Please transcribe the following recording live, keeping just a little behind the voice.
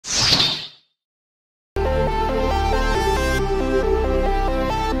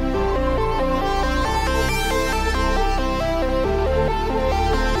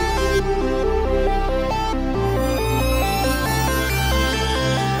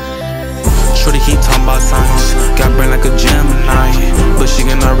talking about science. Got brain like a Gemini, but she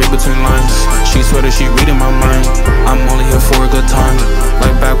cannot read between lines. She swear that she reading my mind. I'm only here for a good time,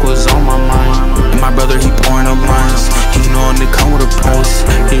 like backwards on my mind. And my brother, he pouring up lines. He knowing it come with a price.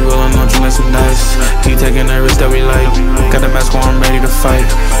 He rolling on drink like some dice. He taking that risk that we like. Got the mask on, I'm ready to fight.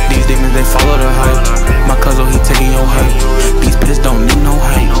 These demons, they follow the hype. My cousin, he taking your hype. These piss don't need no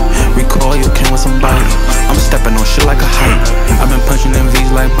hype. Recoil, you came with some bite. I'm stepping on shit like a hype. I've been punching them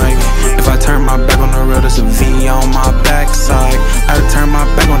V's like Mike. If I turn my back on the real, there's a V on my backside. I had to turn my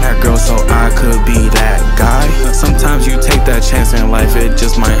back on that girl so I could be that guy. Sometimes you take that chance in life, it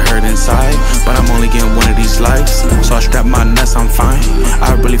just might hurt inside. But I'm only getting one of these lives, so I strap my nuts, I'm fine.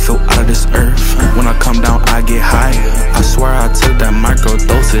 I really feel out of this earth. When I come down, I get high. I swear I took that micro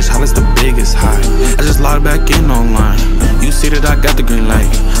dosage, how is the biggest high. I just logged back in online. You see that I got the green light.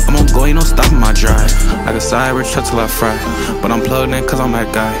 I'm on go, ain't no stopping my drive. Like a cyber truck till I fry. But I'm plugged in cause I'm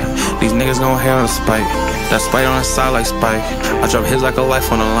that guy. These niggas gon' hate on the spike. That spite on the side like Spike. I drop hits like a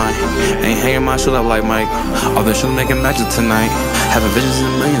life on the line. Ain't hanging my shoes up like Mike. All the shoes making matches tonight. Having visions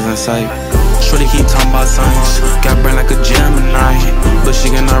and millions in sight. Shorty keep talking about science. Got brain like a Gemini, but she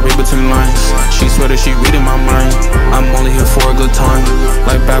cannot read between lines. She swear that she reading my mind. I'm only here for a good time,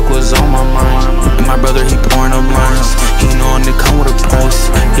 like backwards on my mind. And my brother, he pouring up lines. He knowing it come with a price.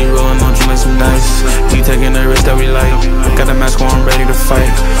 He rolling on drink like some dice. He taking the risk that we like. Got the mask on, I'm ready to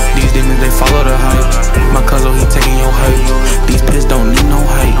fight. These demons, they follow the hype. My cousin, he taking your hype. These piss don't need no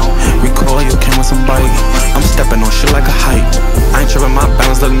hype. Recoil, you came with some bite. I'm stepping on shit like a hype. I ain't tripping, my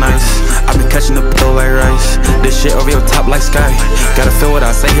balance look nice. I been catching the pill like rice. This shit over your top like sky. Gotta feel what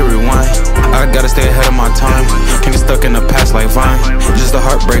I say, hit rewind. I gotta stay ahead of my time. Can't get stuck in the past like Vine. Just a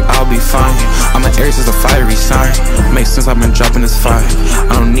heartbreak, I'll be fine. I'm an Aries, it's a fiery sign. Makes sense, I've been dropping this fire.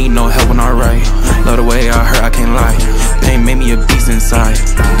 I don't need no help when I write. Love the way I hurt, I can't lie. Pain made me a beast inside.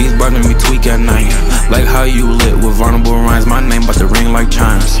 These bars make me tweak at night. Like how you lit with vulnerable rhymes. My name about to ring like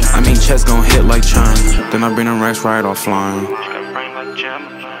chimes. I mean chest gon' hit like chimes. Then I bring them racks right offline. She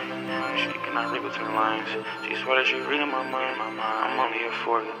cannot read between lines. She swear that she reading my mind. I'm only here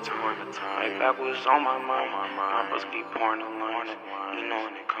for the time. Like backwards on my mind. My bus keep pouring the lines. You know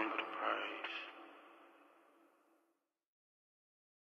when it comes.